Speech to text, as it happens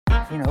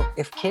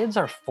If kids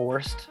are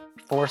forced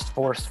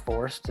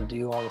to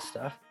do all this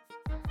stuff,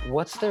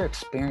 what's their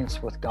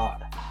experience with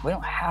God? We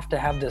don't have to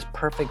have this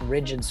perfect,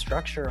 rigid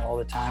structure all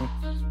the time.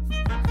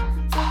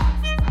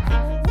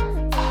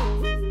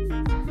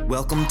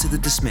 Welcome to The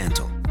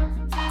Dismantle,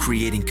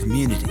 creating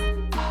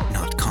community,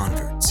 not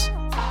converts.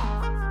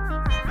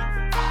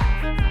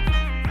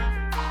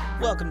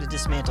 Welcome to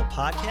Dismantle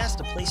Podcast,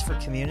 a place for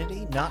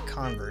community, not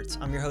converts.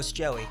 I'm your host,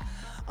 Joey.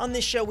 On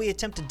this show, we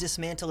attempt to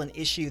dismantle an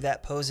issue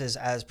that poses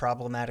as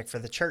problematic for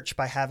the church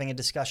by having a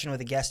discussion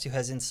with a guest who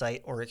has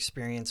insight or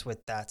experience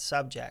with that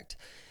subject.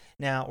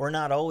 Now, we're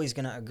not always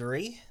going to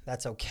agree.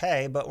 That's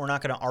okay, but we're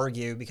not going to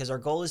argue because our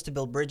goal is to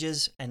build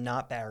bridges and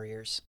not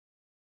barriers.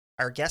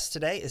 Our guest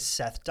today is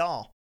Seth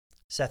Dahl.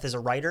 Seth is a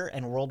writer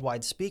and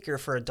worldwide speaker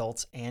for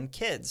adults and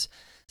kids.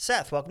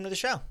 Seth, welcome to the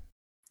show.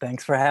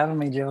 Thanks for having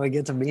me, Joey.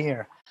 Good to be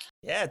here.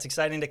 Yeah, it's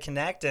exciting to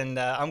connect, and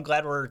I'm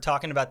glad we're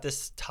talking about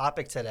this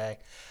topic today.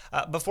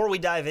 Before we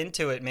dive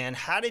into it, man,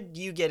 how did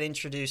you get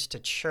introduced to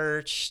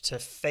church, to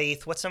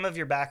faith? What's some of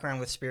your background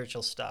with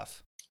spiritual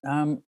stuff?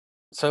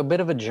 So a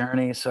bit of a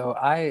journey. So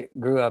I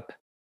grew up.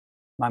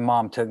 My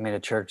mom took me to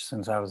church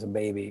since I was a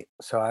baby.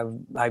 So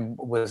I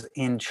was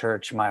in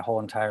church my whole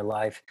entire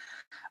life.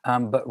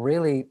 But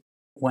really,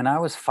 when I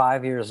was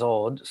 5 years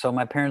old, so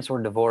my parents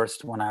were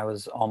divorced when I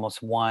was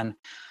almost one.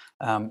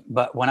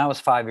 But when I was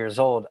 5 years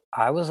old,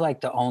 I was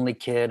like the only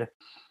kid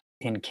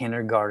in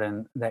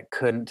kindergarten that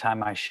couldn't tie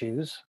my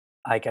shoes.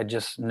 Like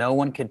no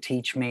one could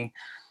teach me.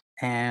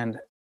 And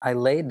I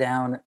laid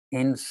down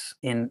in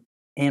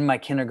my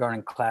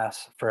kindergarten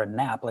class for a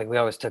nap. Like we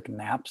always took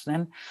naps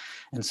then.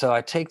 And so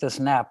I take this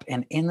nap,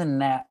 and in the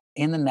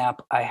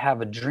nap, I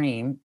have a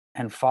dream,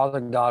 and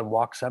Father God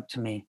walks up to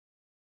me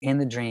in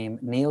the dream,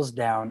 kneels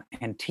down,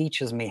 and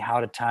teaches me how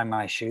to tie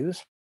my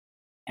shoes.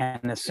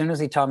 And as soon as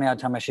he taught me how to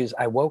tie my shoes,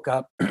 I woke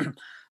up,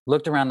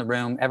 looked around the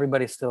room,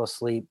 everybody's still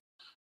asleep,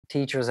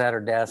 teacher's at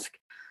her desk,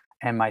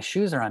 and my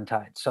shoes are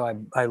untied. So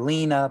I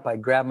lean up, I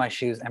grab my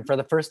shoes, and for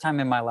the first time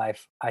in my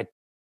life, I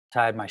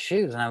tied my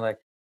shoes. And I'm like,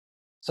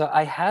 so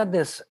I had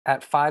this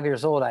at 5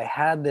 years old, I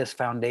had this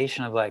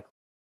foundation of like,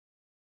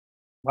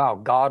 wow,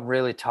 God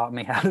really taught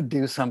me how to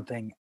do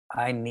something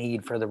I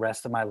need for the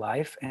rest of my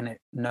life. And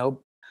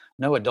no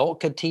adult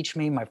could teach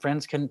me. My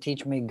friends couldn't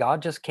teach me.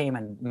 God just came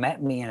and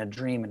met me in a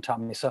dream and taught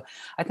me. So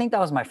I think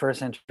that was my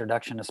first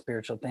introduction to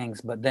spiritual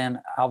things. But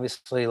then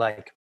obviously,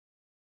 like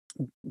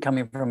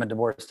coming from a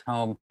divorced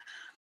home,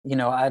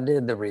 I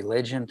did the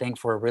religion thing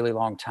for a really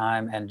long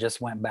time and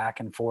just went back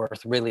and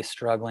forth, really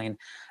struggling,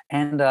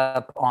 end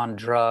up on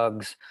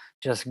drugs,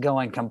 just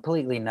going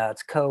completely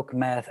nuts, coke,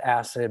 meth,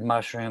 acid,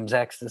 mushrooms,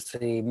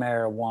 ecstasy,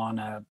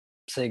 marijuana,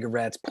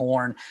 cigarettes,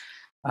 porn,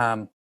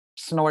 um,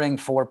 snorting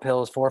 4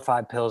 or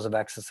 5 pills of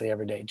ecstasy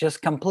every day,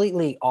 just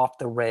completely off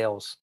the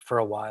rails for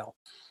a while.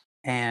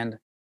 And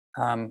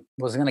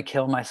was going to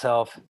kill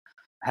myself,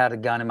 had a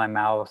gun in my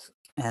mouth,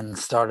 and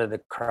started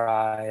to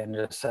cry and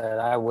just said,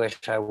 I wish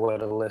I would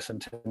have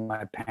listened to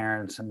my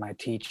parents and my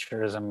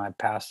teachers and my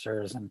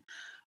pastors. And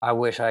I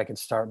wish I could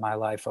start my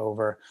life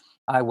over.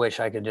 I wish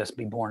I could just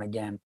be born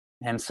again.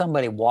 And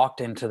somebody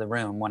walked into the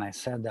room when I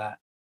said that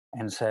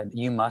and said,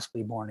 you must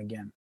be born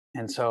again.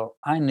 And so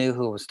I knew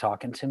who was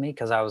talking to me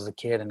because I was a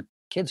kid in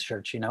kids'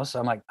 church, So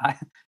I'm like,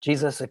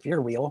 Jesus, if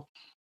you're real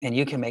and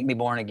you can make me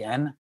born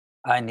again,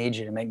 I need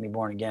you to make me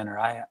born again, or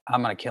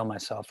I'm gonna kill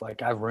myself.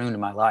 Like I've ruined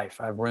my life.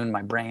 I've ruined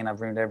my brain.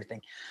 I've ruined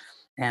everything.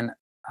 And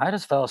I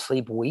just fell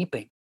asleep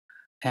weeping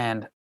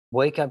and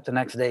wake up the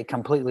next day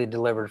completely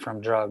delivered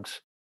from drugs.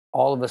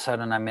 All of a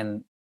sudden I'm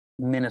in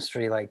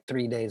ministry like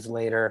 3 days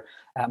later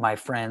at my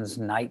friend's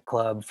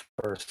nightclub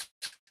for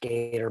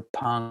skater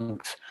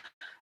punks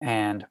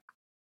and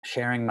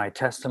sharing my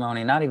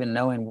testimony, not even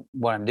knowing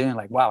what I'm doing.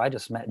 Like, wow, I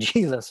just met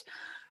Jesus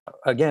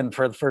again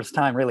for the first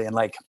time, really. And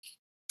like,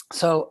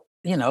 so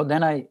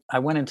then I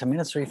went into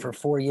ministry for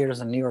 4 years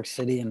in New York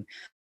City and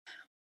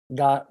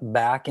got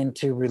back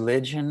into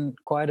religion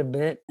quite a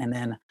bit, and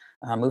then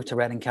moved to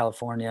Redding,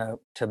 California,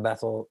 to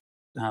Bethel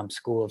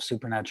School of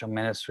Supernatural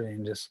Ministry,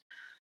 and just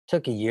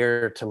took a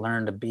year to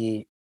learn to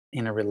be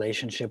in a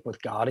relationship with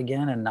God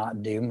again and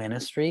not do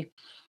ministry.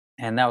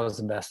 And that was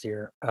the best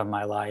year of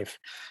my life.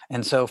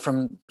 And so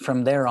from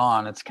there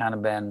on, it's kind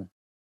of been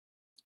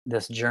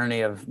this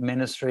journey of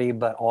ministry,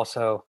 but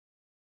also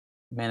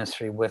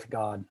ministry with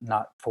God,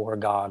 not for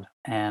God.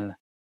 And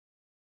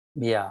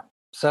yeah,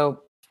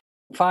 so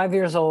 5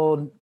 years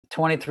old,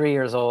 23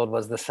 years old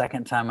was the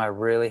second time I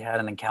really had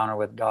an encounter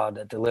with God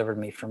that delivered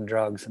me from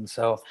drugs. And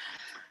so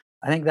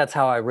I think that's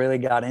how I really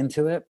got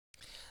into it.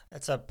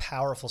 That's a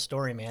powerful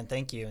story, man.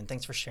 Thank you. And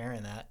thanks for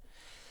sharing that.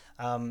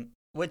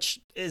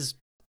 Which is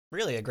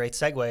really a great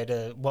segue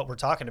to what we're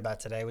talking about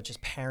today, which is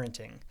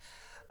parenting.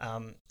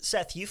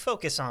 Seth, you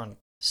focus on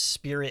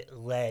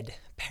spirit-led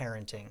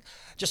parenting.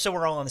 Just so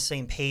we're all on the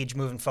same page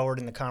moving forward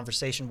in the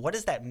conversation, what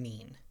does that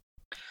mean?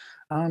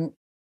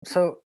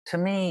 So to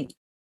me,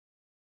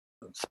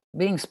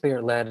 being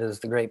spirit-led is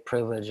the great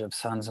privilege of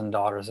sons and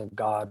daughters of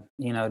God.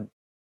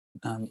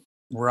 Um,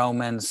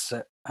 Romans,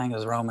 I think it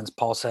was Romans,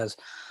 Paul says,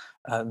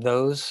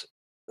 those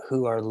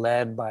who are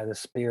led by the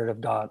Spirit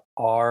of God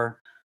are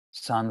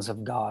sons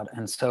of God.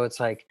 And so it's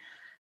like,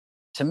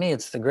 to me,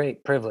 it's the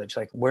great privilege.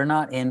 Like, we're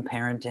not in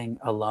parenting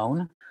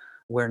alone.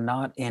 We're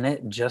not in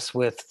it just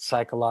with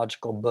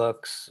psychological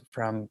books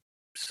from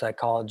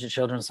psychology,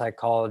 children's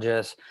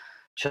psychologists,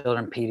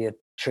 children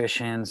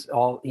pediatricians,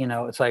 all,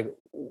 it's like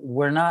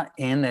we're not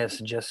in this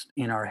just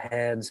in our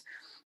heads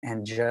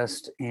and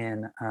just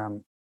in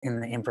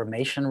the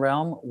information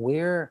realm.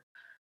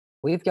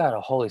 We've got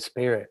a Holy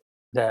Spirit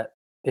that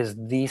is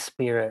the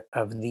Spirit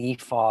of the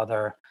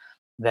Father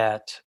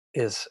that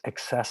is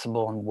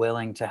accessible and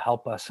willing to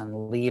help us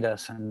and lead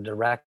us and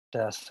direct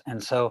us.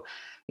 And so,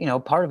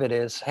 part of it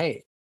is,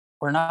 hey,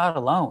 we're not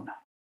alone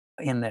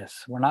in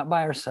this. We're not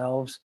by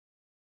ourselves.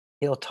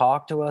 He'll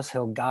talk to us,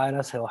 he'll guide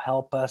us, he'll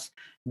help us.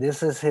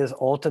 This is his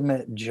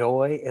ultimate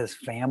joy is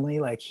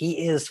family. Like,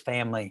 he is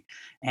family,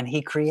 and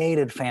he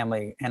created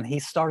family, and he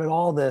started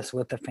all this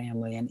with the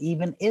family. And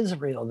even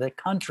Israel, the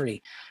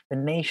country, the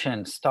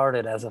nation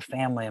started as a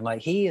family. And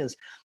like, he's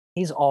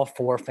all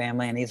for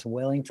family, and he's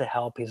willing to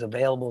help, he's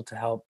available to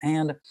help.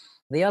 And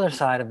the other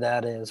side of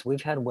that is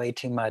we've had way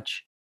too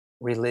much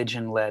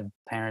religion-led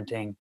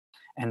parenting.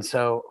 And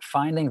so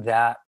finding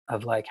that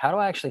of like, how do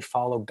I actually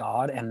follow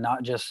God and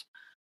not just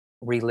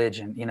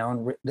religion,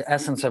 and the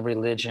essence of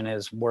religion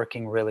is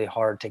working really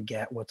hard to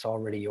get what's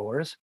already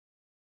yours,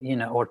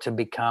 or to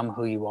become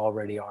who you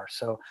already are.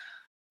 So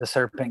the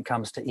serpent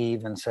comes to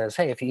Eve and says,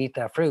 hey, if you eat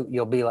that fruit,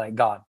 you'll be like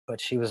God. But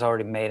she was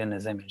already made in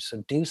his image.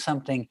 So do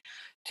something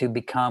to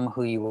become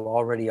who you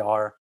already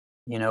are.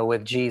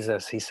 With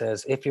Jesus, he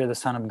says, if you're the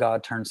Son of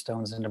God, turn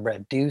stones into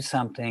bread. Do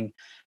something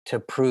to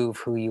prove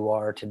who you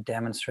are, to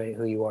demonstrate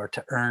who you are,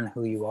 to earn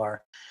who you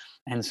are.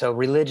 And so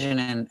religion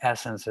in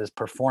essence is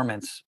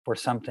performance for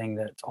something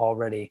that's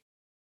already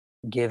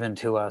given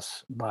to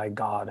us by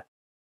God.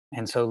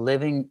 And so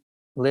living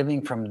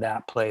from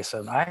that place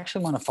of I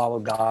actually want to follow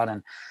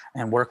God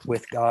and work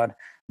with God,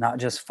 not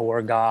just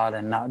for God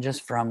and not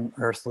just from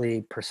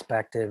earthly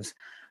perspectives.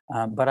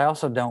 But I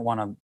also don't want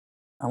to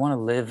I want to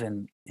live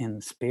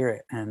in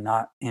spirit and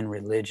not in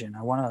religion.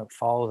 I want to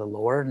follow the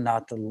Lord,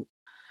 not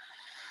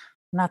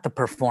the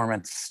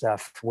performance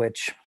stuff,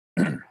 which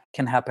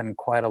can happen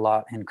quite a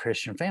lot in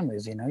Christian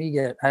families.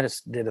 I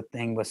just did a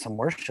thing with some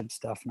worship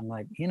stuff, and I'm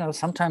like,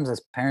 sometimes as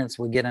parents,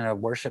 we get in a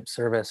worship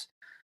service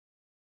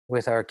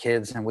with our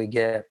kids and we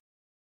get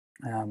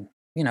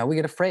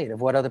afraid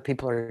of what other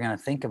people are going to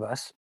think of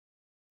us.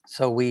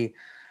 So we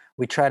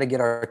try to get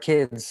our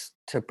kids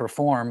to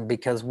perform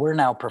because we're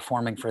now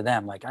performing for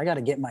them. Like, I got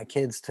to get my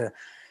kids to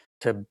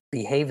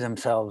behave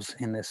themselves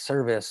in this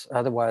service.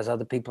 Otherwise,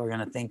 other people are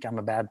going to think I'm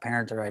a bad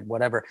parent or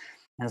whatever.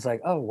 And it's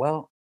like, oh,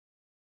 well,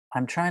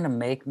 I'm trying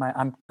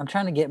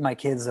to get my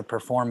kids to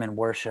perform in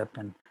worship,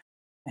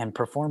 and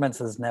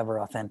performance is never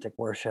authentic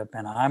worship,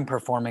 and I'm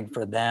performing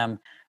for them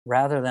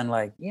rather than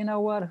like,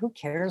 what, who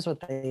cares what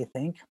they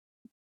think?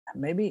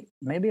 Maybe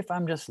if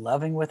I'm just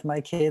loving with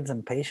my kids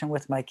and patient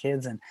with my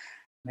kids, and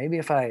maybe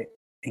if I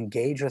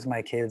engage with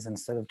my kids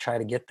instead of try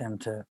to get them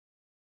to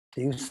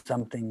do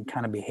something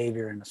kind of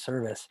behavior in a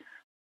service,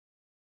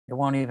 it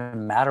won't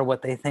even matter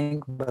what they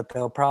think, but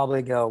they'll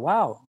probably go,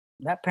 wow,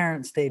 that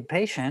parent stayed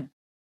patient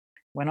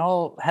when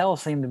all hell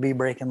seemed to be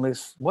breaking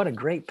loose. What a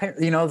great parent.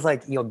 It's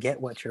like you'll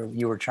get what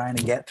you were trying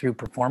to get through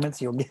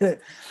performance. You'll get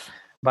it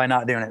by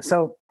not doing it.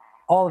 So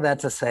all of that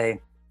to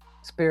say,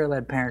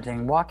 spirit-led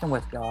parenting, walking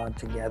with God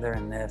together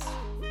in this,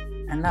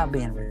 and not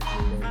being really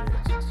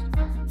religious.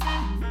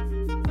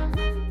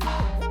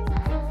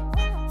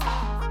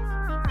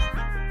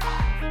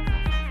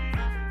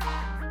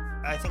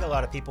 I think a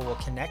lot of people will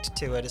connect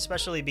to it,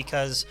 especially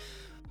because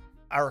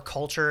our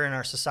culture and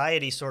our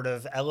society sort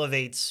of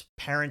elevates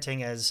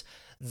parenting as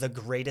the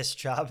greatest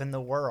job in the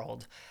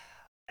world.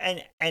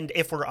 And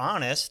if we're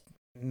honest,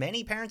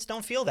 many parents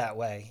don't feel that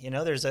way.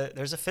 There's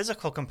a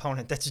physical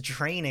component that's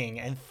draining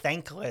and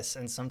thankless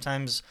and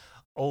sometimes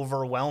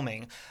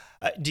overwhelming.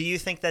 Do you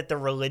think that the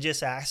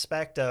religious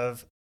aspect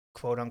of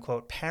quote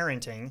unquote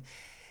parenting,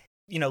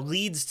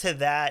 leads to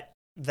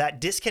that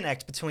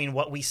disconnect between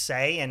what we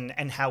say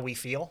and how we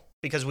feel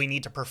because we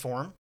need to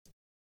perform?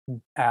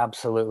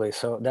 Absolutely.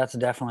 So that's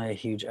definitely a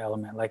huge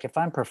element. Like, if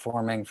I'm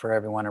performing for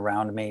everyone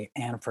around me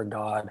and for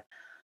God,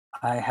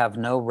 I have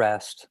no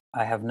rest.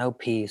 I have no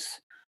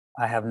peace.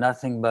 I have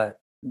nothing but,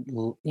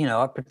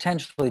 I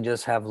potentially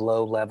just have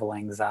low level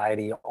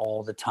anxiety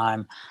all the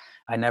time.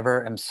 I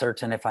never am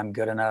certain if I'm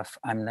good enough.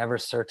 I'm never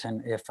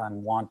certain if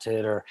I'm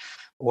wanted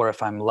or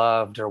if I'm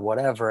loved or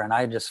whatever. And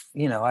I just,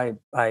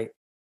 I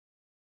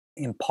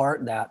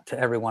impart that to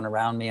everyone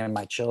around me and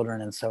my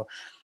children. And so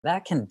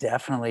that can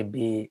definitely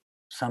be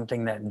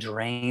something that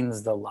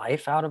drains the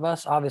life out of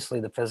us. Obviously,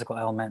 the physical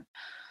element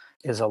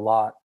is a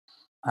lot.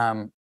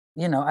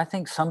 I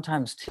think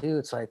sometimes too,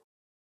 it's like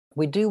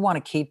we do want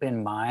to keep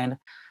in mind,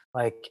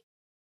 like,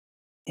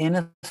 in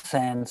a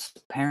sense,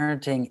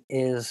 parenting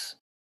is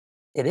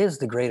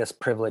the greatest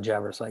privilege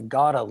ever. It's like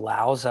God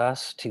allows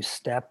us to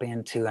step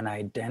into an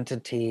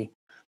identity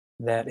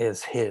that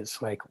is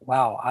his. Like,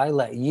 wow, I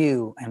let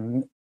you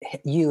and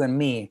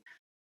me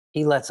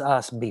he lets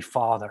us be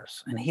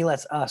fathers, and he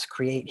lets us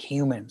create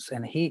humans,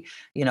 and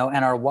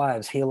and our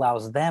wives, he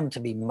allows them to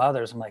be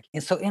mothers. I'm like,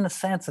 and so in a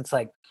sense, it's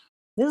like,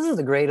 this is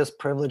the greatest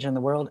privilege in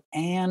the world.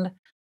 And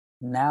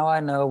now I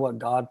know what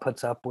God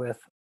puts up with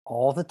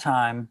all the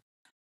time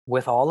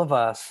with all of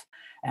us.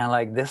 And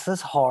like, this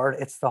is hard.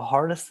 It's the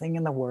hardest thing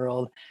in the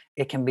world.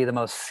 It can be the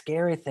most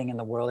scary thing in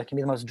the world. It can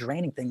be the most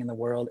draining thing in the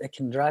world. It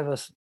can drive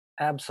us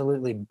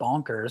absolutely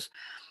bonkers.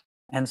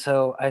 And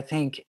so I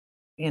think,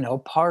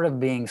 part of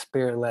being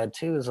spirit led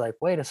too is like,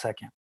 wait a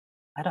second.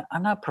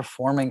 I'm not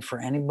performing for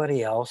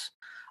anybody else.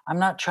 I'm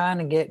not trying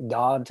to get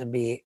God to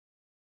be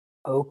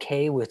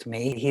okay with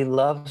me. He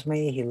loves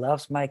me. He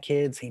loves my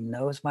kids. He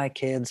knows my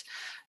kids.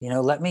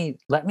 Let me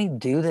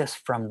do this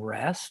from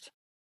rest.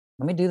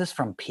 Let me do this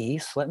from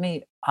peace.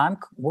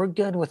 We're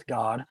good with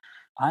God.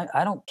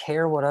 I don't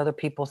care what other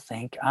people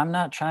think. I'm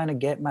not trying to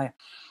get my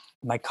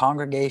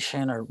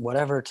congregation or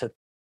whatever to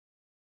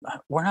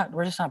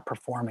we're just not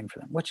performing for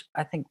them, which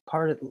I think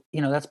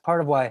that's part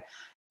of why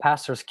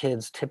pastors'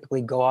 kids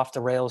typically go off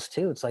the rails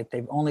too. It's like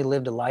they've only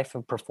lived a life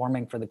of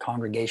performing for the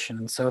congregation.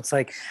 And so it's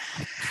like,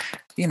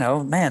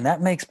 man, that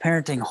makes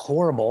parenting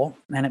horrible,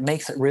 and it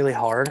makes it really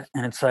hard.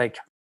 And it's like,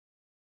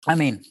 I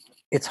mean,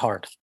 it's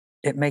hard.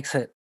 It makes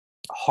it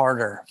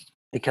harder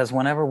because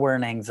whenever we're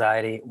in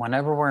anxiety,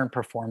 whenever we're in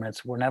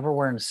performance, whenever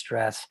we're in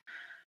stress,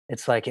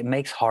 it's like it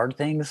makes hard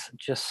things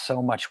just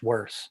so much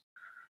worse.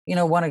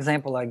 One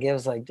example I give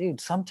is like,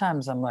 dude,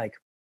 sometimes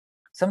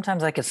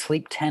I could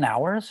sleep 10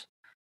 hours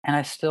and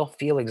I still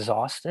feel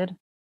exhausted.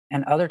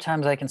 And other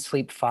times I can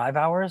sleep 5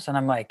 hours and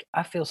I'm like,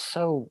 I feel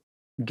so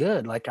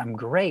good. Like I'm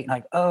great.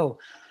 Like, oh,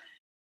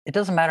 it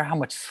doesn't matter how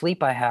much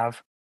sleep I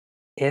have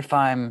if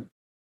I'm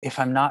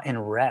not in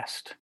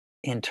rest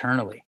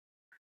internally.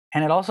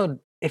 And it also,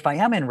 if I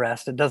am in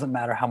rest, it doesn't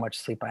matter how much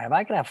sleep I have.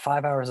 I could have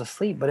 5 hours of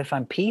sleep, but if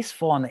I'm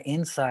peaceful on the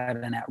inside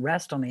and at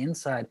rest on the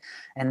inside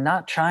and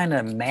not trying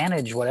to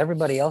manage what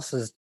everybody else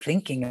is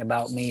thinking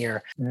about me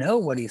or know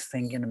what he's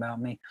thinking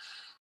about me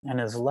and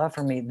his love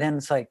for me, then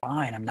it's like,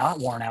 fine, I'm not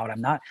worn out.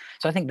 I'm not.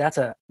 So I think that's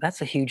a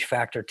huge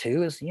factor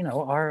too, is,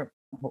 our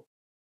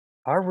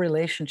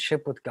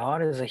relationship with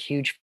God is a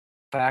huge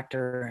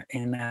factor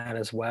in that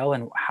as well.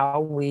 And how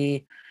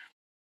we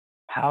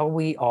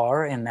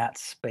are in that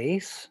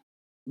space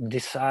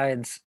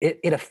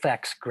it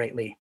affects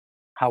greatly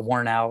how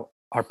worn out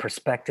our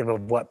perspective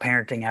of what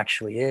parenting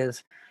actually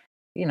is.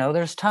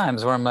 There's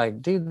times where I'm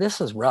like, dude,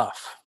 this is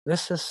rough.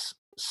 This is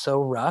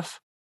so rough.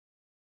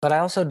 But I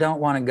also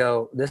don't want to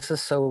go, this is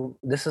so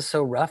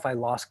rough. I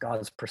lost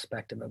God's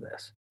perspective of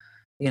this.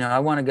 I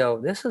want to go,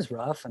 this is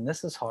rough and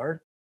this is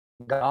hard.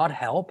 God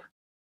help.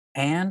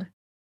 And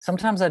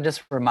sometimes I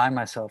just remind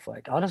myself,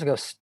 like, I'll just go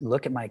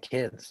look at my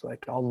kids.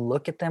 Like, I'll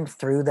look at them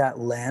through that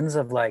lens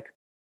of like,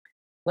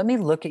 let me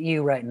look at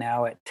you right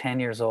now at 10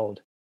 years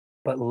old,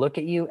 but look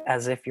at you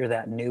as if you're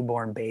that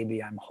newborn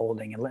baby I'm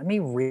holding. And let me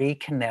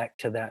reconnect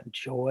to that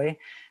joy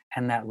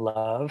and that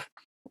love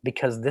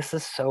because this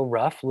is so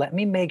rough. Let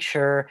me make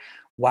sure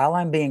while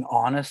I'm being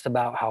honest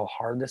about how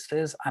hard this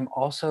is, I'm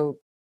also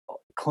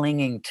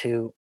clinging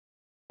to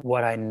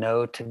what I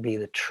know to be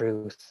the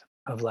truth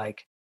of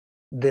like,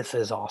 this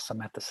is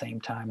awesome at the same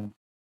time.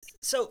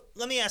 So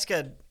let me ask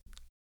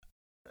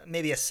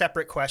maybe a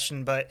separate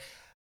question, but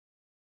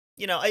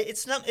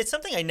it's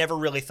something I never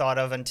really thought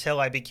of until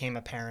I became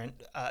a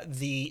parent.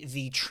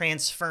 The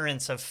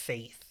transference of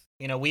faith.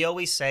 We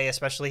always say,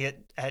 especially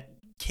at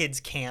kids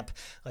camp,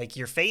 like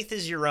your faith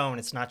is your own;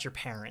 it's not your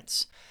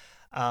parents'.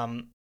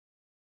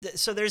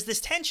 So there's this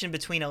tension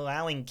between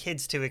allowing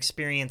kids to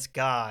experience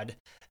God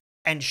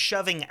and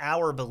shoving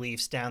our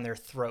beliefs down their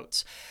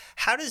throats.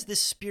 How does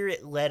this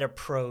spirit-led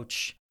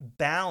approach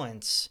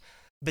balance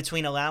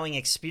between allowing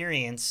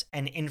experience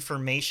and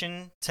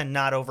information to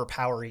not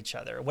overpower each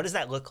other? What does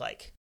that look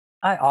like?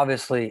 I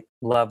obviously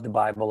love the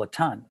Bible a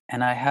ton,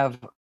 and I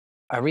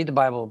read the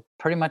Bible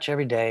pretty much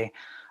every day.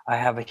 I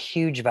have a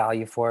huge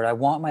value for it. I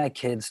want my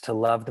kids to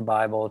love the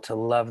Bible, to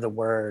love the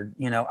word.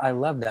 I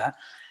love that.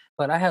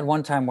 But I had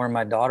one time where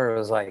my daughter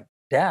was like,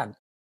 "Dad,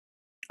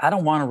 I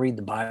don't want to read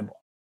the Bible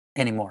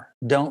anymore.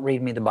 Don't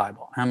read me the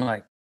Bible." And I'm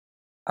like,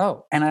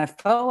 "Oh." And I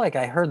felt like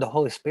I heard the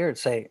Holy Spirit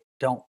say,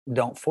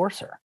 "Don't force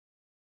her."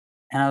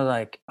 And I was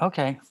like,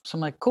 "Okay." So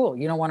I'm like, "Cool.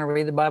 You don't want to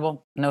read the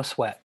Bible? No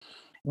sweat."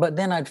 But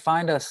then I'd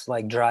find us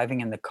like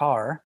driving in the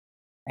car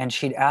and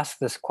she'd ask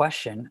this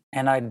question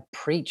and I'd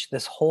preach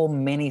this whole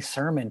mini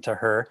sermon to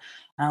her.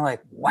 And I'm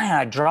like, wow,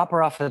 I'd drop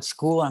her off at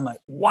school. I'm like,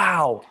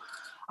 wow,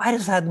 I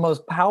just had the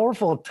most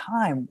powerful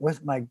time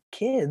with my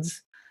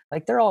kids.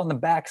 Like they're all in the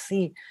back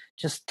seat,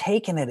 just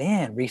taking it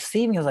in,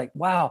 receiving it. Was like,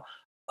 wow,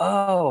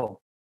 oh,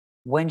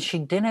 when she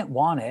didn't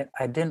want it,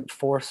 I didn't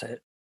force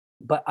it,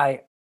 but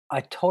I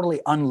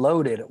totally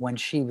unloaded when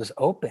she was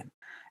open.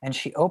 And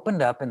she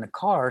opened up in the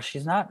car.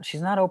 She's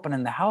not open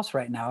in the house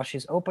right now.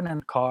 She's open in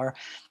the car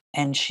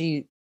and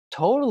she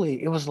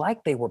totally it was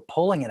like they were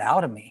pulling it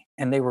out of me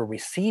and they were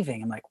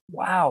receiving. I'm like,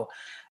 wow.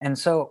 And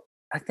so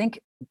I think,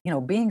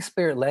 being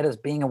spirit led is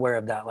being aware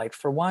of that. Like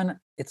for one,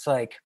 it's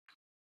like,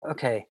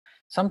 okay,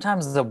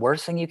 sometimes the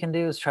worst thing you can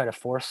do is try to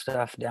force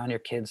stuff down your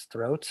kids'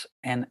 throats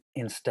and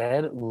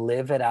instead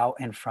live it out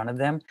in front of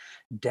them,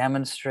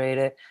 demonstrate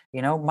it.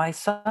 You know, my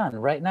son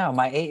right now,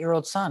 my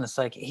 8-year-old son, it's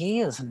like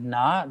he is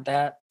not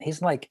that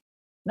he's like,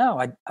 no,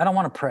 I don't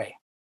want to pray.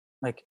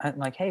 Like I'm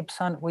like, hey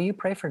son, will you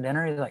pray for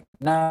dinner? He's like,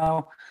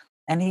 no.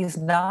 And he's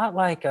not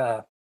like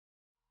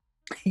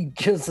he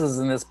just is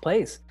in this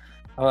place.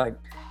 I'm like,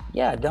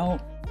 yeah, I don't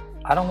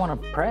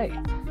want to pray.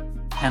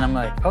 And I'm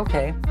like,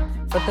 okay.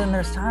 But then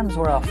there's times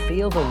where I'll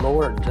feel the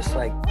Lord just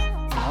like,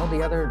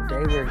 the other day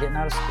we were getting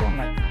out of school. I'm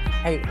like,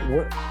 hey,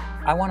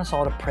 I want us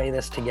all to pray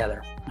this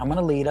together. I'm going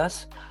to lead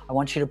us. I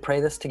want you to pray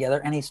this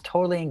together. And he's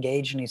totally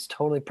engaged and he's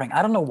totally praying.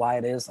 I don't know why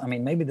it is. I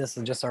mean, maybe this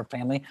is just our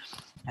family.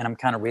 And I'm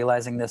kind of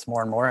realizing this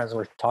more and more as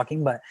we're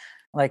talking. But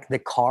like the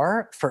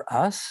car for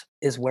us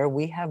is where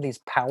we have these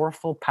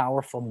powerful,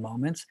 powerful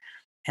moments.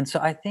 And so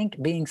I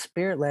think being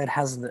spirit led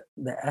has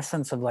the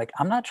essence of like,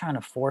 I'm not trying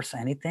to force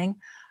anything.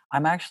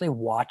 I'm actually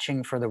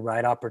watching for the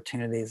right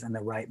opportunities and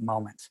the right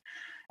moments.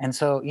 And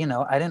so,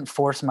 I didn't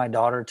force my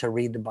daughter to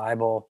read the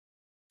Bible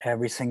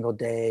every single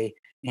day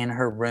in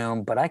her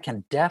room, but I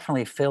can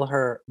definitely fill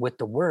her with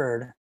the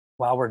word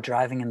while we're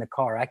driving in the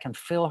car. I can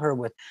fill her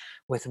with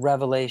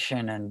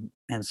revelation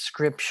and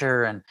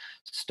scripture and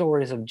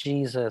stories of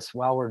Jesus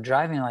while we're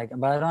driving, like,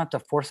 but I don't have to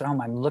force it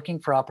home. I'm looking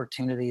for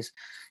opportunities,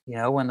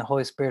 when the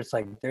Holy Spirit's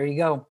like, there you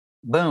go,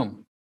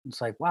 boom.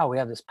 It's like, wow, we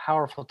have this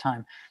powerful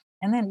time.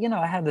 And then,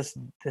 I had this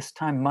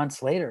time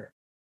months later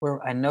where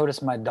I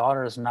noticed my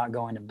daughter is not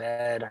going to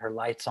bed, her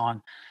light's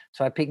on.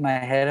 So I peek my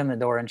head in the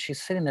door and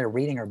she's sitting there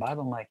reading her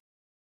Bible. I'm like,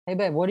 hey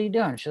babe, what are you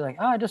doing? She's like,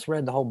 oh, I just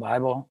read the whole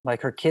Bible,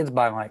 like her kid's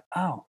Bible. I'm like,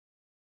 oh,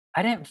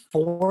 I didn't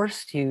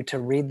force you to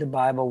read the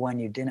Bible when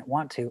you didn't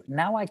want to.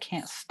 Now I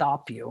can't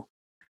stop you.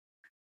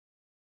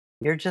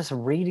 You're just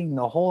reading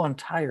the whole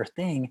entire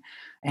thing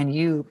and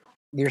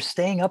you're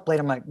staying up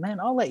late. I'm like, man,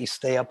 I'll let you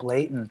stay up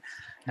late and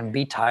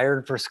be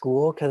tired for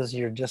school because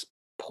you're just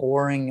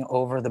poring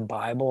over the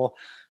Bible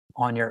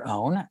on your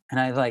own. And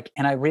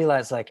I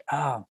realized like,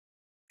 oh,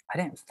 I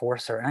didn't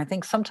force her. And I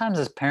think sometimes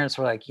as parents,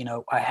 we're like,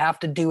 I have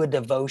to do a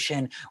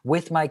devotion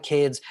with my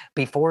kids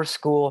before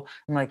school.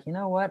 I'm like, you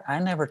know what? I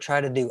never try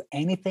to do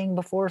anything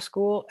before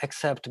school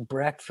except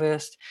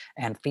breakfast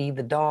and feed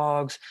the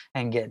dogs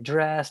and get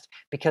dressed.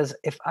 Because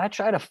if I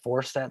try to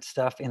force that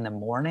stuff in the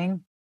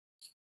morning,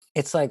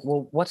 it's like,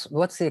 well,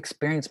 what's the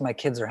experience my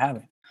kids are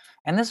having?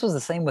 And this was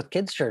the same with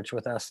kids church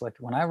with us. Like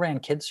when I ran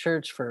kids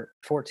church for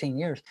 14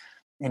 years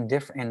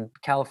in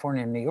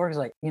California and New York, it's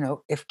like,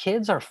 if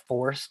kids are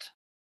forced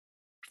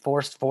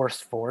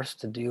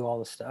to do all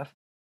the stuff,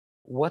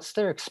 what's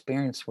their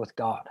experience with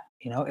God?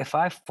 If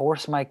I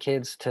force my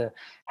kids to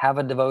have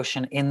a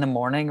devotion in the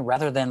morning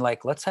rather than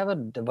like, let's have a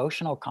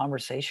devotional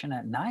conversation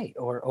at night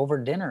or over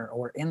dinner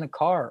or in the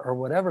car or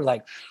whatever,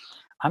 like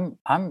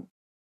I'm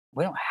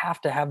we don't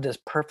have to have this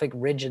perfect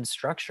rigid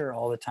structure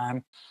all the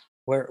time.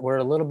 We're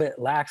a little bit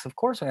lax. Of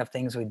course we have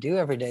things we do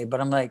every day, but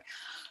I'm like,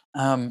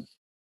 um,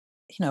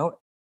 you know,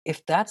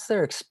 if that's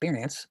their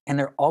experience and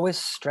they're always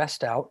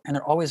stressed out and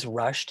they're always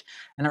rushed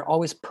and they're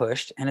always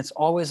pushed and it's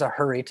always a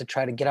hurry to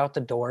try to get out the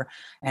door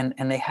and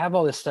they have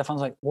all this stuff, I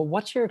was like, well,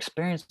 what's your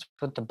experience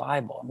with the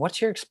Bible? And what's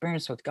your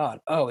experience with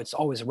God? Oh, it's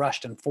always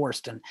rushed and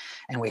forced and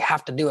we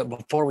have to do it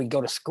before we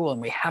go to school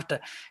and we have to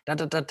da,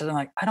 da, da, da. I'm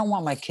like, I don't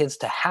want my kids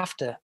to have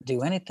to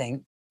do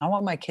anything. I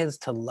want my kids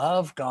to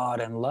love God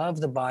and love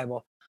the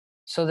Bible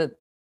so that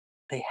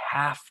they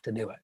have to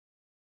do it.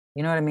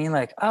 You know what I mean?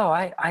 Like, oh,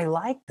 I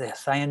like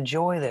this. I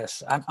enjoy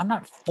this. I'm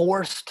not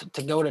forced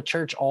to go to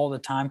church all the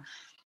time.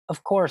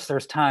 Of course,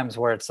 there's times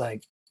where it's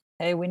like,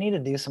 hey, we need to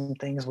do some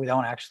things we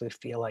don't actually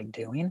feel like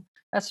doing.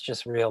 That's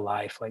just real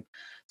life. Like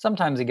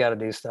sometimes you got to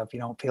do stuff you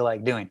don't feel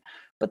like doing.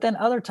 But then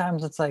other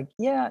times it's like,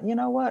 yeah, you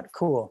know what?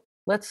 Cool.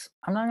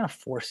 I'm not going to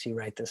force you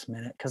right this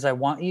minute because I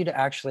want you to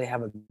actually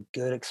have a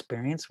good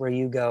experience where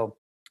you go,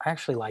 I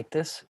actually like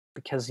this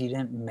because you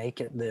didn't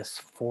make it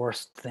this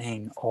forced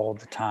thing all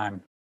the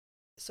time.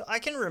 So I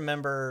can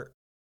remember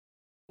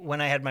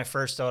when I had my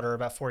first daughter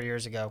about 4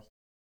 years ago.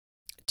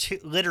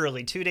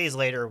 Literally 2 days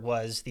later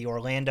was the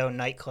Orlando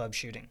nightclub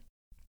shooting.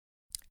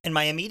 And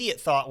my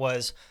immediate thought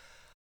was,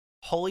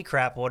 holy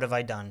crap, what have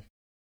I done?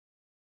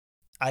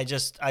 I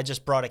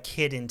just brought a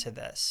kid into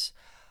this.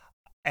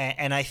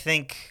 And I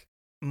think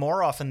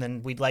more often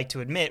than we'd like to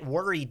admit,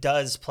 worry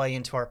does play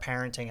into our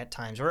parenting at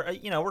times.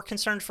 We're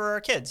concerned for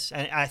our kids.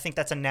 And I think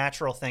that's a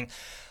natural thing.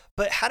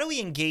 But how do we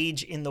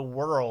engage in the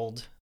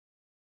world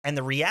and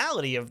the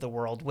reality of the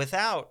world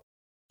without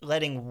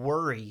letting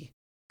worry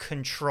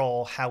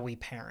control how we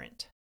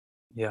parent?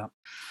 Yeah.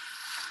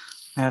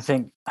 And I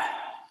think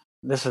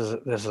this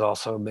is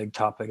also a big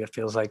topic. It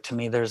feels like to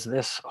me there's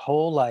this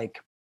whole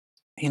like,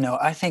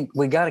 I think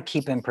we got to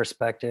keep in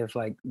perspective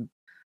like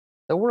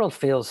the world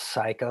feels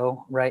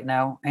psycho right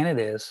now and it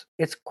is.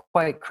 It's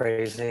quite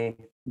crazy,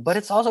 but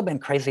it's also been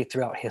crazy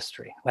throughout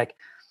history. Like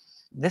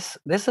this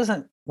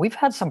isn't we've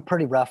had some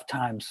pretty rough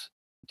times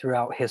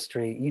throughout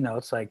history.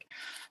 It's like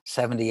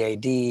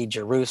 70 AD,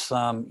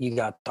 Jerusalem, you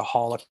got the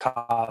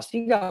Holocaust,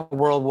 you got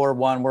World War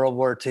I, World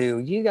War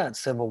II, you got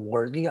Civil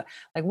War, you got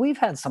like we've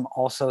had some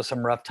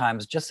rough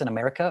times just in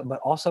America, but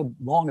also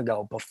long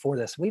ago before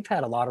this. We've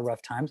had a lot of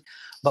rough times.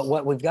 But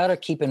what we've got to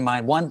keep in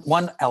mind,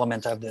 one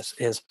element of this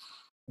is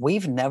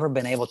we've never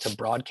been able to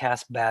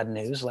broadcast bad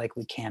news like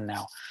we can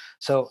now.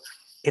 So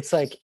it's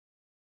like,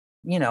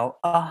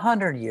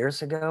 100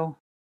 years ago,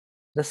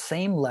 the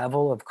same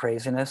level of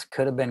craziness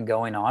could have been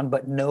going on,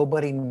 but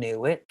nobody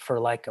knew it for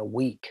like a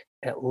week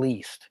at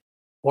least,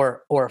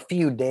 or a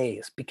few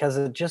days, because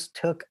it just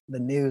took the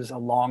news a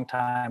long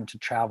time to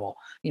travel.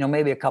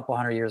 Maybe a couple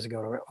hundred years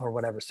ago or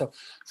whatever. So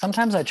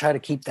sometimes I try to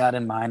keep that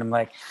in mind. I'm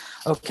like,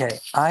 okay,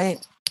 I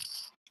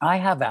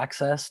have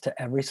access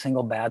to every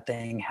single bad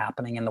thing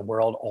happening in the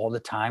world all the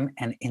time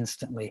and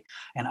instantly.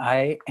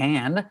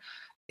 And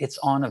it's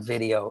on a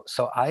video.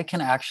 So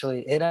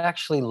it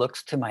actually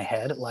looks to my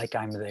head like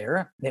I'm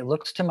there. It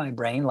looks to my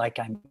brain like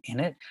I'm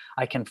in it.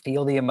 I can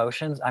feel the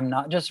emotions. I'm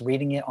not just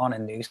reading it on a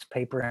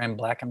newspaper in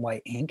black and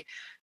white ink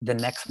the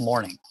next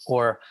morning,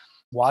 or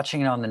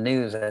watching it on the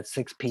news at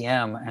 6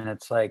 p.m. and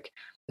it's like,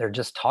 they're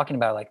just talking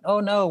about like, oh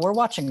no, we're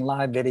watching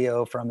live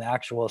video from the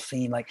actual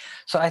scene. Like,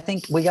 so I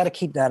think we got to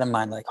keep that in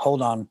mind. Like,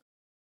 hold on.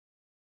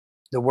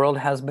 The world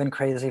has been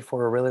crazy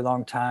for a really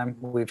long time.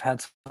 We've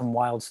had some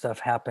wild stuff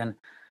happen,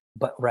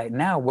 but right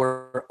now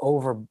we're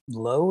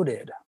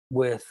overloaded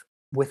with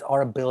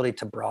our ability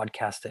to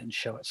broadcast it and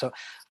show it. So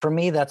for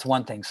me, that's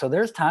one thing. So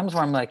there's times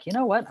where I'm like, you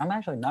know what? I'm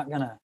actually not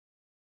gonna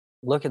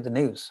look at the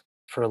news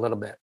for a little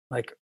bit.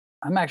 Like,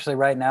 I'm actually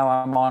right now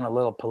I'm on a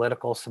little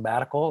political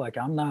sabbatical. Like,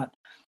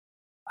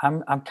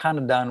 I'm kind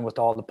of done with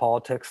all the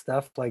politics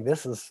stuff. Like,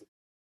 this is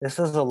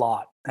a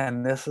lot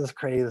and this is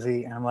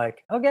crazy. And I'm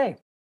like, okay,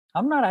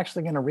 I'm not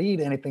actually going to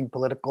read anything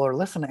political or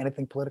listen to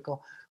anything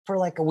political for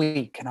like a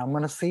week, and I'm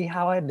going to see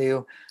how I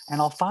do,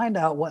 and I'll find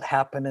out what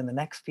happened in the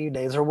next few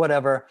days or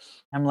whatever.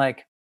 I'm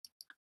like,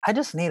 I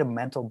just need a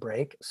mental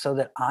break so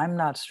that I'm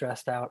not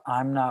stressed out.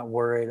 I'm not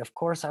worried. Of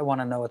course, I want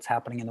to know what's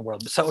happening in the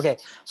world. So, okay,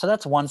 so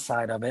that's one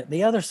side of it.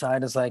 The other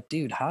side is like,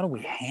 dude, how do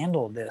we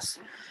handle this?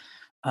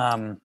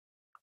 Um,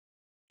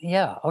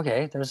 yeah,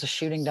 okay. There's a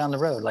shooting down the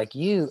road. Like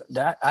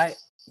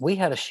we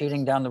had a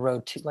shooting down the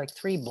road, like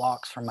 3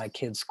 blocks from my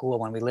kid's school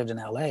when we lived in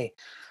LA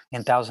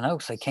in Thousand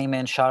Oaks. They came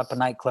in, shot up a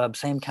nightclub,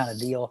 same kind of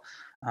deal.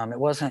 It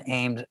wasn't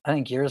aimed, I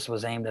think yours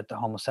was aimed at the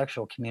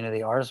homosexual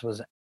community. Ours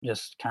was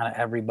just kind of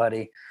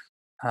everybody.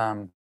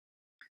 Um,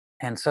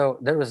 and so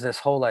there was this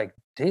whole like,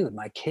 dude,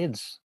 my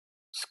kid's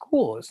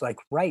school is like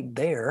right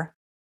there.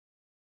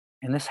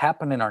 And this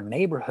happened in our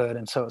neighborhood.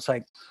 And so it's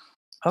like,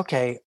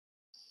 okay,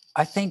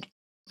 I think,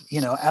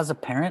 as a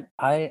parent,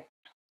 I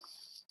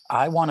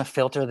want to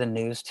filter the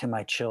news to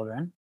my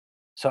children.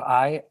 So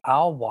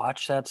I'll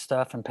watch that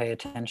stuff and pay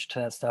attention to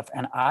that stuff,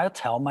 and I'll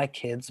tell my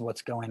kids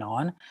what's going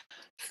on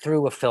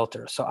through a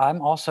filter. So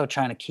I'm also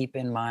trying to keep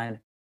in mind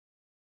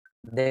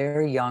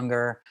they're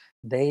younger.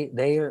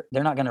 They're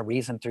not going to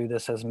reason through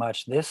this as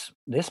much. This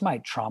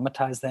might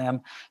traumatize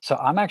them. So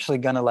I'm actually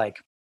going to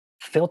like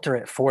filter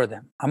it for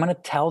them. I'm going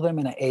to tell them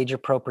in an age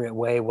appropriate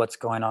way what's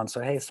going on.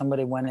 So hey,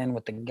 somebody went in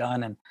with a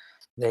gun and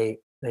they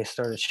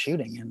started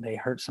shooting and they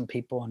hurt some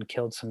people and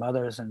killed some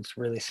others, and it's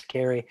really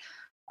scary.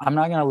 I'm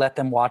not going to let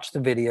them watch the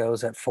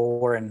videos at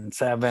 4 and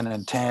 7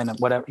 and 10 and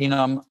whatever.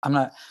 I'm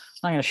not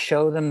going to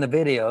show them the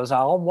videos.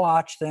 I'll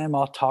watch them.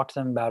 I'll talk to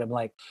them about it.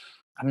 Like,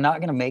 I'm not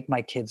going to make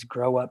my kids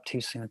grow up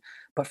too soon.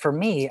 But for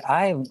me,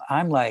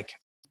 I'm like,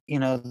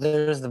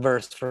 there's the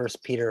verse,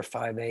 First Peter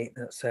 5:8,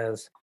 that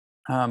says,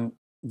 or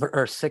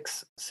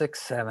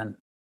 6:7.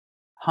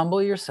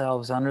 Humble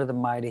yourselves under the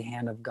mighty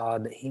hand of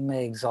God, that he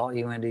may exalt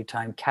you in due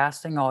time,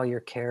 casting all your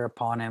care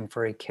upon him,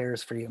 for he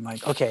cares for you. I'm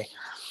like, okay,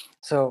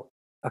 so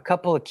a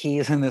couple of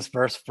keys in this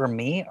verse for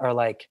me are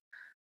like,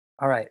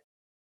 all right,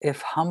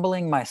 if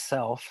humbling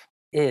myself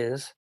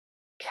is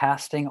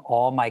casting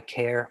all my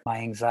care, my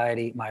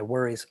anxiety, my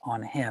worries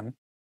on him,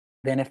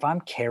 then if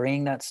I'm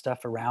carrying that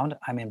stuff around,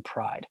 I'm in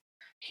pride.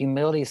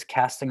 Humility is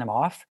casting them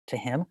off to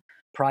him.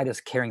 Pride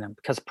is carrying them,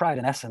 because pride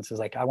in essence is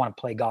like, I want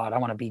to play God. I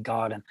want to be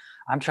God. And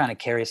I'm trying to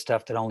carry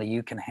stuff that only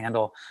you can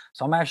handle.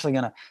 So I'm actually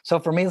going to, so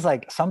for me, it's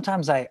like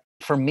sometimes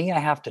for me, I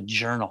have to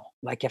journal.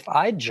 Like if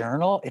I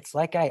journal, it's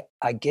like I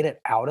get it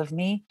out of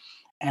me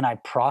and I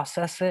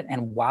process it.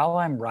 And while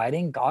I'm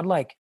writing, God,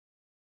 I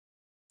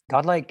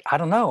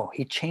don't know,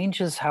 he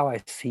changes how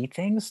I see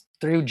things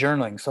through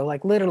journaling. So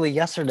like literally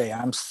yesterday,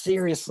 I'm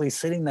seriously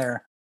sitting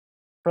there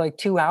for like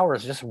 2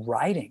 hours just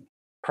writing,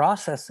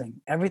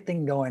 processing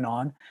everything going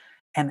on.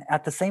 And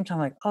at the same time,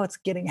 like, oh, it's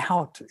getting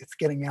out. It's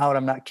getting out.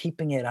 I'm not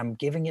keeping it. I'm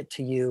giving it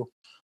to you.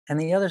 And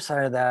the other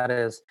side of that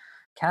is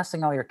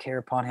casting all your care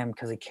upon him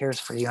because he cares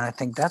for you. And I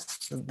think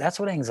that's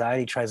what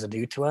anxiety tries to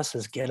do to us,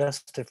 is get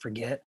us to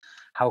forget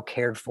how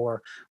cared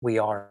for we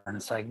are. And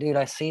it's like, dude,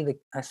 I see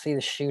the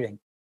shooting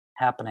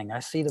happening. I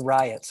see the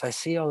riots. I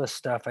see all this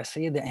stuff. I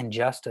see the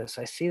injustice.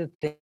 I see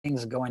the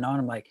things going on.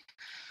 I'm like,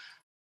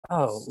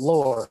 oh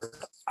Lord,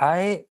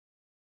 I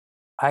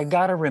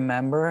got to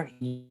remember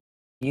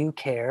you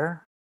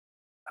care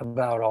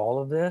about all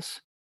of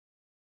this,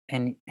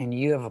 and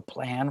you have a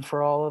plan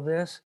for all of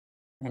this,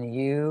 and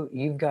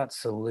you've got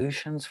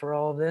solutions for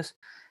all of this,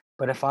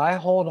 but if I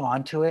hold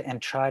on to it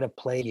and try to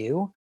play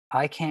you,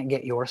 I can't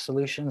get your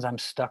solutions. I'm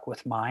stuck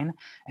with mine.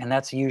 And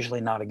that's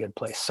usually not a good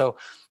place. So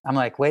I'm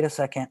like, wait a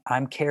second,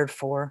 I'm cared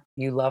for.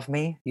 You love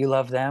me. You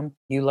love them.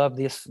 You love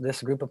this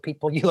group of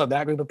people. You love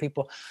that group of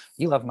people.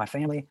 You love my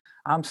family.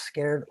 I'm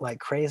scared like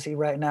crazy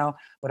right now.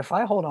 But if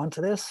I hold on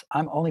to this,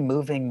 I'm only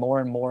moving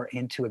more and more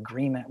into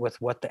agreement with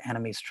what the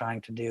enemy's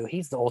trying to do.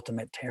 He's the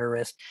ultimate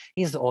terrorist.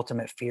 He's the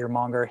ultimate fear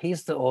monger.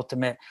 He's the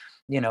ultimate,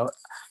 you know,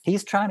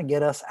 he's trying to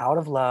get us out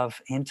of love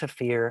into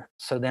fear.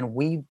 So then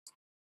we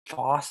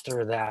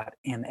foster that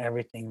in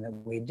everything that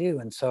we do.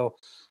 And so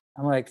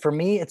I'm like, for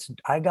me, it's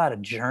I got to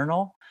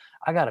journal.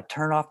 I got to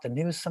turn off the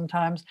news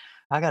sometimes.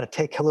 I got to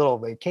take a little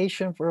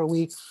vacation for a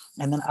week.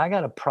 And then I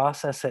got to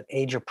process it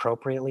age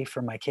appropriately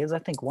for my kids. I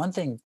think one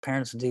thing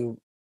parents do,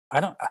 I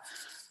don't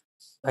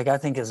like, I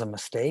think is a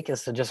mistake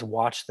is to just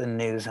watch the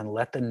news and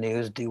let the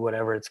news do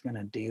whatever it's going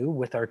to do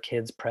with our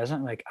kids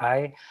present. Like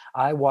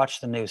I watch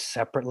the news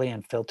separately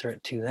and filter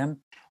it to them.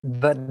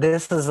 But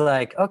this is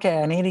like, okay,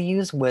 I need to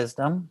use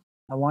wisdom.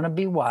 I want to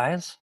be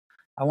wise.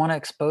 I want to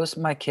expose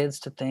my kids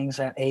to things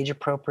at age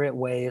appropriate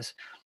ways,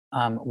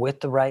 with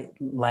the right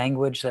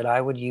language that I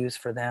would use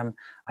for them.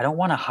 I don't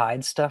want to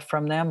hide stuff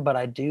from them, but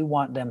I do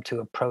want them to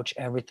approach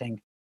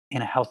everything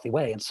in a healthy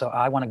way. And so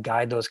I want to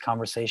guide those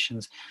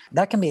conversations.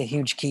 That can be a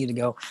huge key to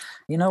go,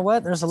 you know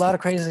what? There's a lot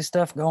of crazy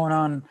stuff going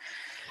on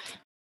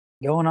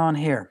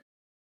here.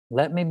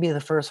 Let me be the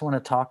first one to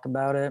talk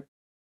about it.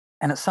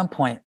 And at some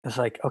point, it's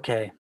like,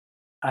 okay,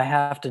 I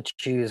have to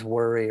choose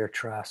worry or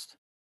trust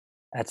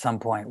at some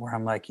point where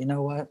I'm like, you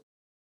know what?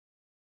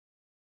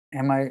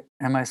 Am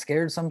I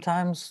scared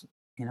sometimes?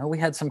 You know, we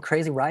had some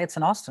crazy riots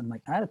in Austin.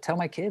 Like I had to tell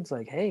my kids,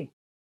 like, hey,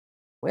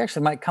 we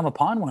actually might come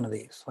upon one of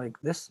these. Like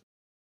this,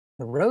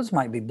 the roads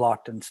might be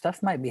blocked and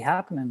stuff might be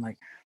happening. Like,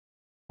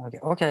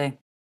 okay,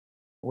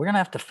 we're gonna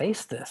have to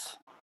face this.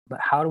 But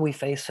how do we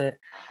face it?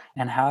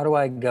 And how do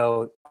I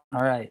go,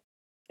 all right,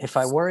 if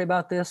I worry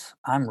about this,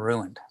 I'm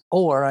ruined.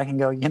 Or I can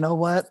go, you know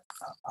what?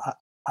 I,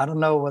 I don't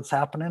know what's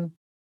happening,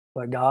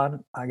 but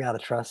God, I gotta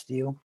trust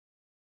you.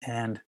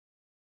 And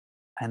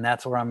and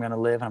that's where I'm going to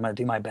live. I'm going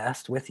to do my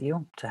best with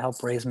you to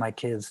help raise my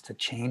kids to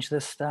change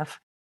this stuff,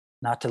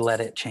 not to let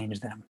it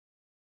change them.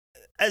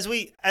 As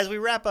we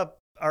wrap up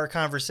our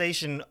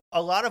conversation,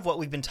 a lot of what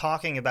we've been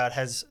talking about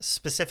has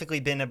specifically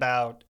been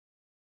about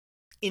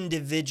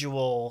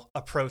individual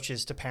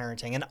approaches to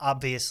parenting, and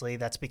obviously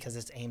that's because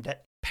it's aimed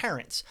at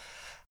parents.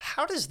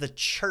 How does the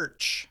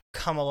church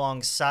come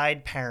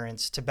alongside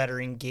parents to better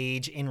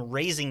engage in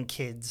raising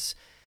kids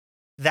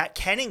that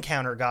can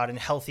encounter God in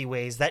healthy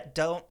ways, that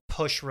don't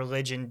push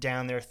religion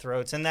down their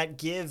throats, and that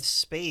give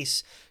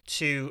space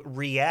to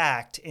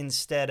react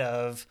instead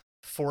of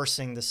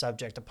forcing the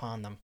subject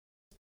upon them?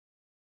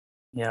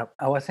 Yeah.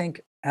 Oh, I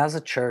think as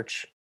a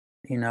church,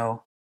 you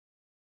know,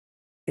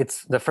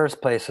 it's the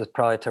first place is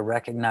probably to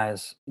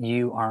recognize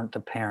you aren't the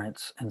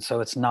parents. And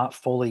so it's not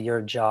fully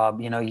your job.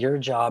 You know, your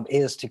job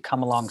is to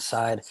come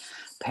alongside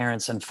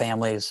parents and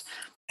families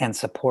and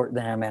support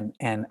them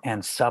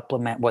and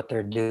supplement what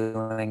they're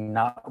doing,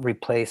 not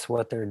replace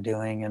what they're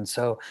doing. And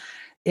so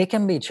it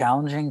can be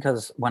challenging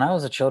because when I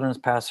was a children's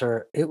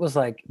pastor, it was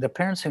like the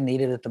parents who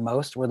needed it the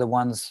most were the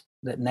ones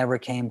that never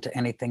came to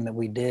anything that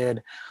we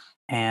did.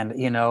 And,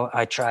 you know,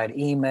 I tried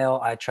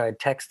email, I tried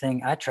texting,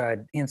 I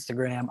tried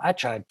Instagram, I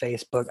tried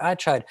Facebook, I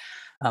tried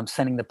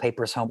sending the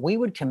papers home. We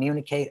would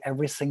communicate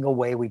every single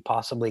way we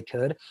possibly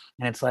could.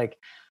 And it's like,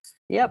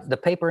 yep, the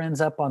paper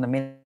ends up on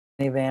the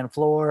minivan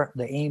floor,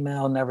 the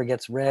email never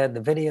gets read,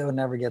 the video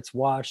never gets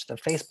watched, the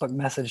Facebook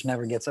message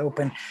never gets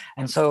open.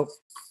 And so,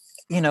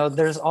 you know,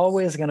 there's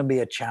always going to be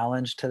a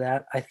challenge to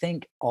that. I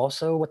think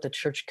also what the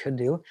church could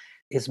do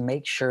is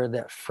make sure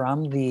that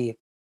from the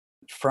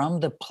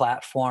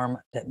platform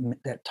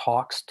that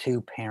talks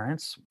to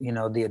parents, you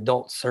know, the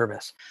adult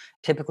service.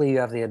 Typically, you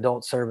have the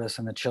adult service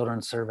and the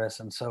children's service,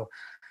 and so,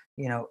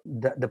 you know,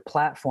 the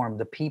platform,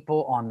 the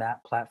people on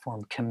that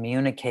platform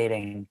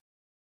communicating,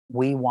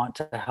 we want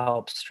to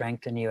help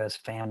strengthen you as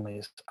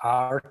families.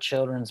 Our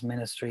children's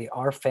ministry,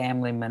 our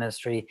family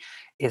ministry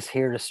is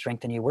here to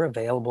strengthen you. We're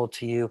available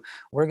to you.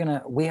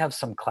 We have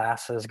some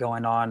classes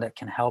going on that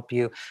can help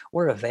you.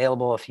 We're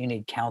available if you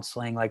need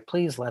counseling. Like,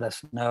 please let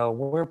us know.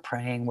 We're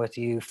praying with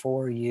you,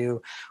 for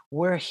you.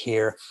 We're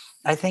here.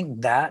 I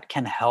think that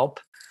can help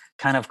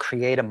kind of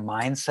create a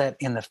mindset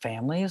in the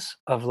families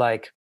of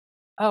like,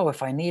 oh,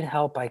 if I need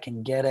help, I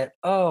can get it.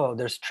 Oh,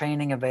 there's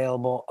training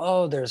available.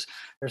 Oh, there's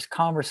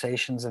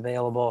conversations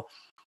available.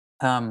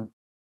 Um,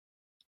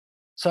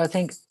 so I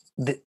think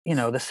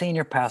the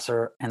senior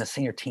pastor and the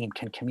senior team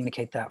can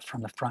communicate that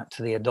from the front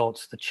to the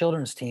adults. The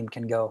children's team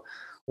can go,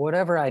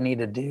 whatever I need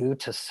to do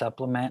to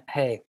supplement.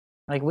 Hey,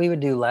 like we would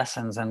do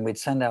lessons and we'd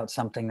send out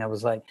something that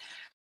was like,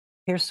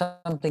 here's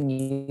something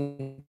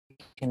you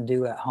can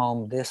do at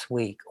home this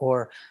week.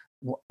 Or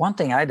one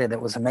thing I did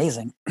that was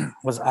amazing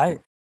was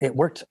it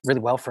worked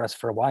really well for us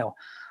for a while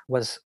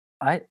was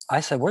I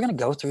said, we're going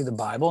to go through the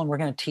Bible and we're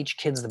going to teach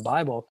kids the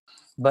Bible.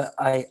 But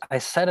I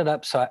set it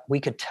up so we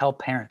could tell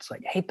parents,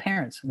 like, hey,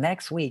 parents,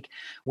 next week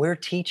we're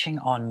teaching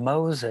on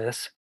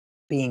Moses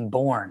being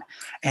born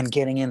and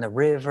getting in the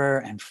river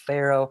and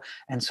Pharaoh.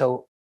 And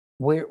so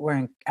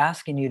we're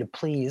asking you to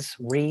please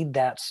read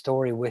that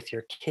story with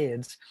your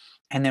kids,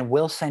 and then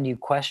we'll send you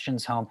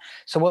questions home.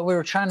 So what we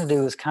were trying to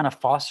do is kind of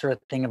foster a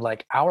thing of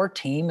like, our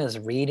team is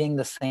reading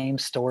the same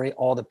story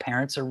all the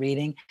parents are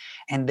reading,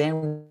 and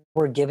then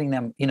we're giving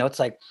them, it's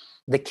like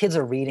the kids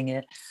are reading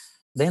it,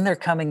 then they're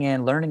coming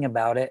in learning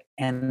about it,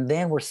 and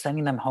then we're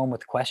sending them home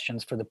with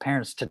questions for the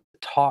parents to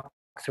talk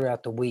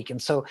throughout the week.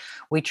 And so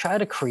we try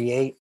to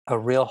create a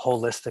real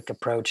holistic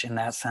approach in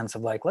that sense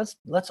of like,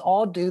 let's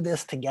all do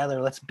this together,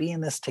 let's be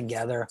in this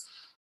together.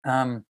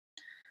 um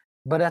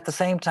but at the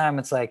same time,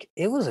 it's like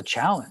it was a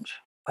challenge.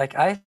 Like,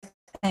 I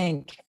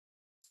think,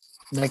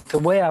 like, the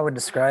way I would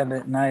describe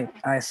it, and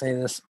I say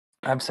this,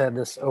 I've said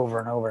this over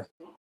and over,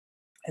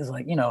 is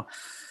like,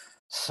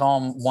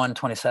 Psalm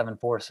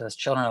 127:4 says,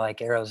 children are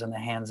like arrows in the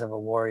hands of a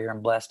warrior,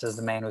 and blessed is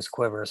the man whose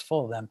quiver is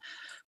full of them.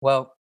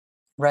 Well,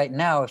 right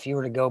now, if you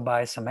were to go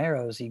buy some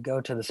arrows, you go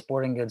to the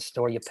sporting goods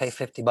store, you pay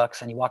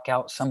 $50, and you walk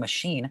out, some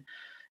machine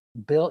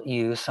built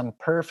you some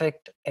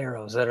perfect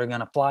arrows that are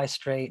going to fly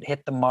straight,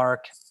 hit the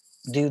mark,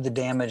 do the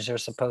damage they're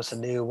supposed to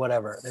do,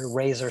 whatever. They're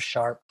razor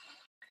sharp.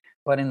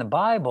 But in the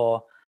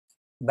Bible,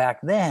 back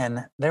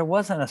then, there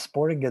wasn't a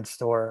sporting goods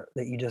store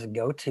that you just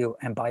go to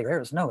and buy your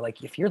arrows. No,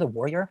 like, if you're the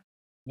warrior,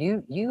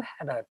 you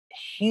had a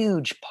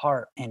huge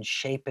part in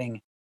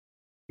shaping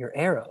your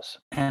arrows.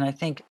 And I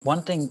think one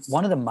of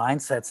the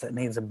mindsets that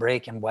needs a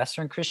break in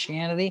Western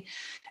Christianity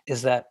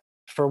is that,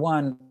 for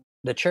one,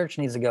 the church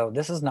needs to go,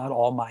 this is not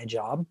all my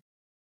job.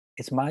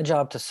 It's my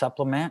job to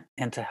supplement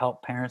and to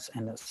help parents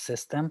and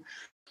assist them.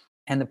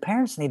 And the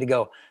parents need to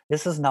go,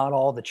 this is not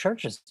all the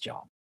church's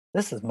job.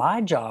 This is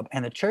my job,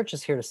 and the church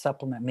is here to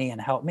supplement me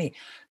and help me.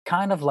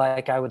 Kind of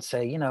like, I would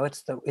say,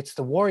 it's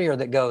the warrior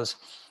that goes,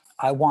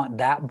 I want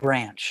that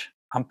branch.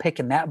 I'm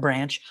picking that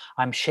branch,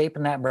 I'm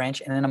shaping that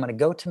branch, and then I'm going to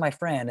go to my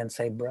friend and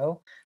say,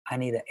 bro, I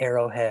need an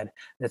arrowhead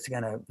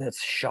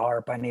that's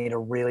sharp. I need a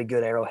really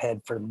good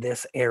arrowhead for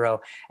this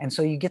arrow. And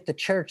so you get the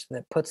church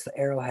that puts the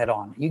arrowhead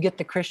on. You get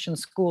the Christian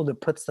school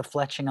that puts the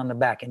fletching on the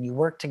back, and you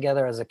work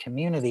together as a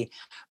community.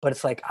 But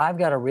it's like, I've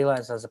got to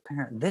realize as a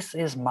parent, this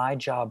is my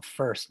job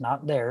first,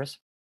 not theirs.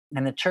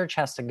 And the church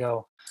has to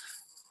go,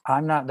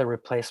 I'm not the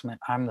replacement,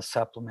 I'm the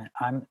supplement.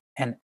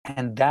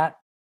 And that,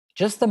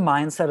 just the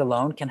mindset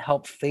alone can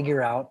help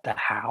figure out the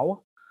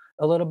how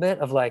a little bit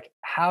of like,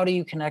 how do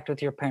you connect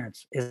with your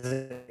parents? Is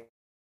it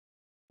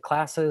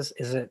classes?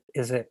 Is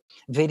it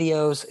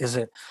videos? Is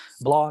it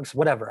blogs?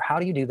 Whatever. How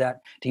do you do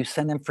that? Do you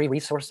send them free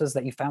resources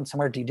that you found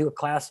somewhere? Do you do a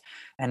class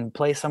and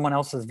play someone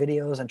else's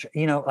videos?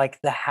 And like,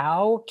 the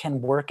how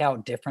can work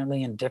out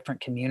differently in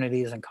different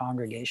communities and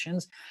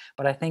congregations.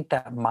 But I think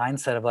that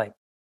mindset of like,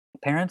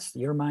 parents,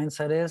 your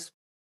mindset is,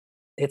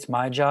 it's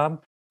my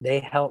job, they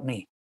help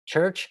me.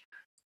 Church,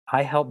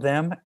 I help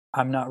them,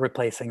 I'm not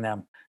replacing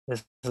them.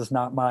 This is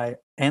not my,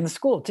 and the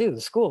school too. The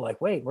school,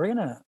 like, wait, we're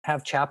gonna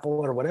have chapel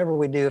or whatever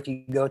we do if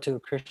you go to a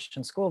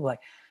Christian school. Like,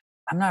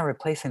 I'm not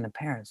replacing the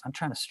parents. I'm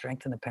trying to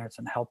strengthen the parents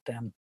and help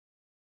them.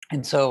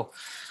 And so,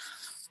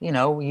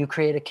 you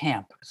create a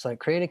camp. It's like,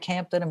 create a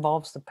camp that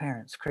involves the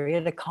parents.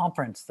 Create a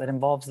conference that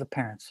involves the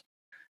parents.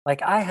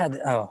 Like, I had,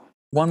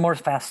 one more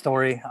fast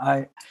story.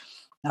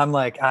 I'm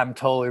like, I'm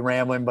totally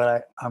rambling,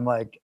 but I'm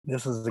like,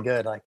 this is the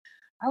good. Like,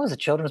 I was a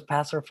children's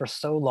pastor for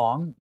so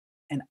long,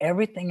 and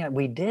everything that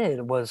we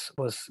did was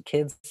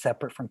kids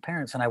separate from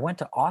parents. And I went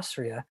to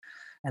Austria,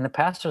 and the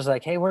pastor's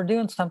like, "Hey, we're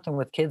doing something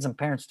with kids and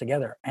parents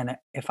together." And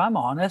if I'm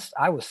honest,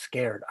 I was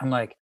scared. I'm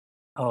like,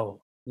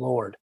 "Oh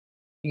Lord,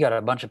 you got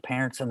a bunch of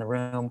parents in the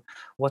room.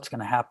 What's going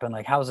to happen?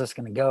 Like, how's this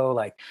going to go?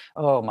 Like,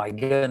 oh my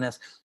goodness."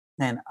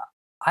 And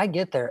I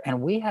get there,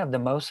 and we have the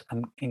most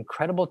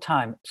incredible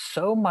time.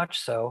 So much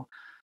so,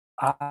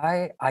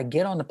 I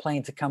get on the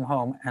plane to come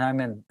home, and I'm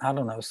in, I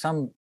don't know,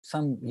 some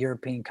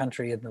European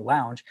country in the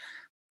lounge,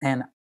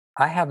 and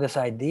I have this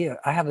idea,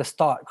 I have this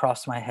thought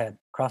cross my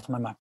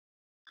mind.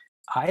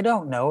 I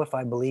don't know if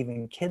I believe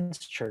in kids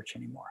church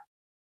anymore,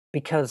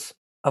 because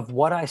of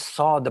what I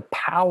saw, the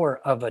power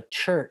of a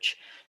church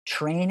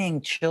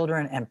training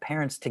children and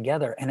parents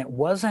together. And it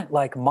wasn't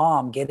like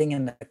mom getting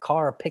in the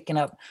car, picking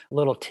up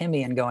little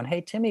Timmy and going,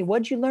 "Hey, Timmy,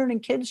 what'd you learn in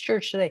kids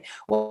church today?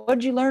 Well,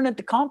 what'd you learn at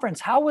the conference?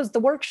 How was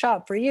the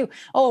workshop for you?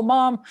 Oh,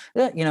 mom,"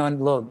 and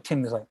little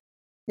Timmy was like,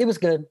 "It was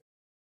good."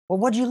 "Well,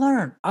 what'd you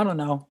learn?" "I don't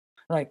know."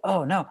 Like,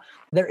 oh no,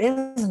 there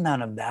is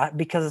none of that,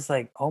 because it's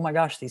like, oh my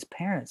gosh, these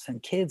parents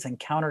and kids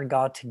encountered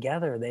God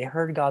together. They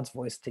heard God's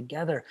voice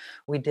together.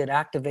 We did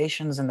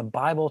activations in the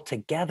Bible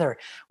together.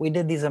 We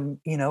did these,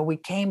 we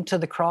came to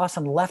the cross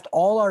and left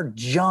all our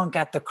junk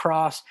at the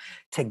cross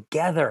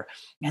together.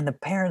 And the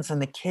parents and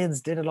the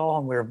kids did it all,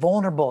 and we were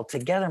vulnerable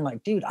together. I'm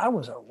like, dude, I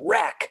was a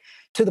wreck,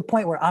 to the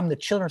point where I'm the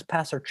children's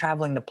pastor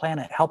traveling the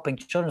planet, helping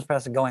children's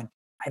pastor going,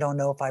 I don't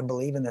know if I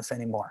believe in this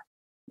anymore.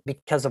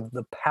 because of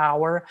the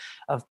power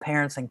of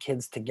parents and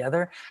kids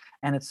together.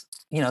 And it's,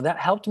 that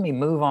helped me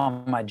move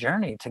on my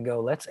journey to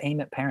go, let's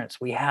aim at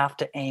parents. We have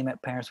to aim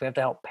at parents. We have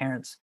to help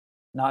parents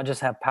not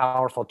just have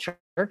powerful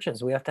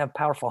churches, we have to have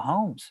powerful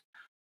homes.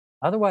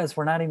 Otherwise,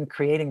 we're not even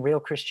creating real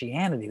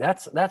Christianity.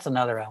 That's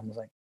another element. It's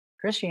like,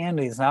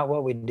 Christianity is not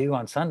what we do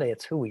on Sunday,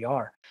 it's who we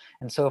are.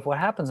 And so if what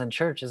happens in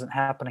church isn't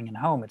happening in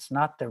home, it's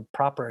not the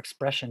proper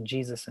expression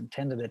Jesus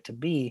intended it to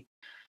be.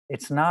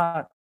 It's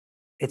not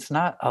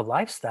a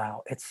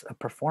lifestyle, it's a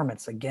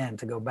performance. Again,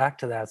 to go back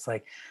to that, it's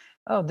like,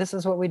 oh, this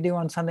is what we do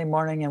on Sunday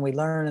morning, and we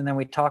learn, and then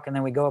we talk, and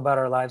then we go about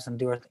our lives and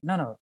do our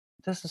no,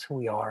 this is who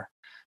we are.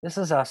 This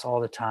is us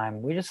all the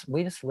time. We just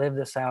live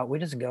this out. We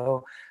just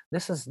go.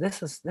 This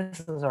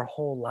is our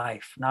whole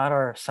life, not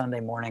our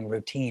Sunday morning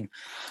routine.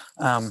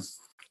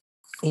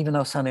 Even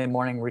though Sunday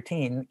morning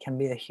routine can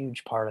be a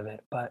huge part of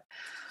it. But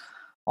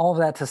all of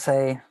that to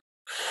say,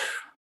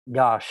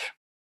 gosh,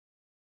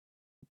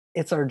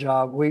 it's our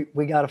job.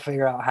 We got to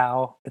figure out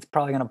how. It's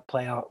probably going to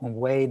play out in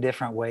way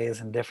different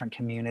ways in different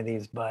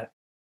communities, but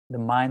the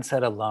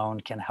mindset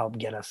alone can help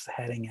get us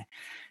heading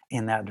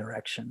in that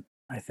direction,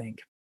 I think.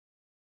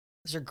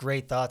 Those are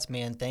great thoughts,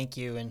 man. Thank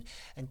you. And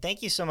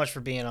thank you so much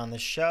for being on the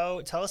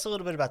show. Tell us a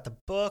little bit about the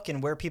book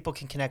and where people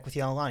can connect with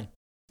you online.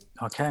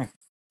 Okay.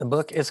 The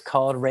book is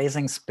called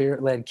Raising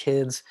Spirit-Led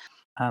Kids.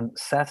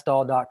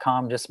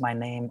 SethDahl.com, just my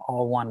name,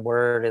 all one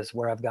word, is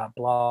where I've got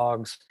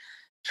blogs,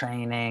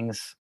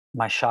 trainings.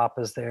 My shop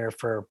is there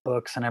for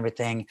books and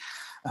everything.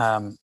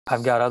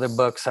 I've got other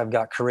books. I've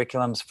got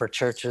curriculums for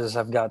churches.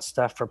 I've got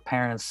stuff for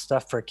parents,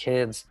 stuff for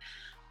kids.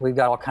 We've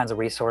got all kinds of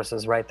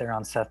resources right there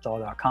on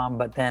SethDahl.com.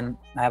 But then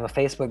I have a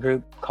Facebook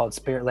group called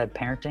Spirit-Led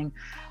Parenting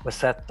with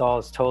Seth Dahl.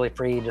 It's totally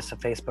free, just a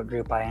Facebook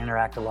group. I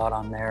interact a lot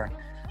on there.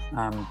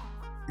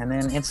 And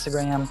then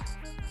Instagram,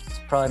 it's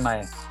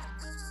probably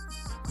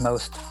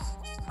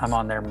I'm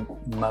on there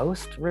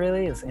most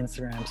really is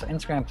Instagram. So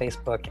Instagram,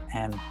 Facebook,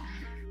 and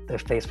the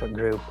Facebook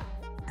group,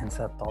 and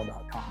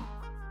SethDahl.com.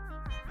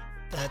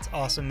 That's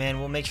awesome, man.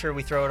 We'll make sure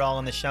we throw it all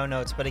in the show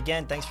notes. But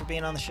again, thanks for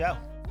being on the show.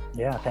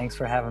 Yeah, thanks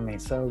for having me.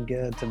 So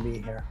good to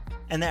be here.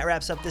 And that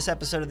wraps up this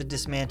episode of The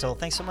Dismantle.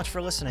 Thanks so much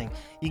for listening.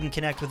 You can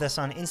connect with us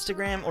on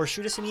Instagram or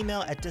shoot us an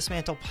email at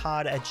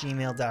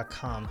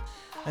dismantlepod@gmail.com.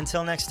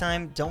 Until next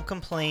time, don't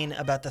complain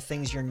about the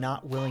things you're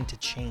not willing to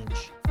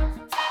change.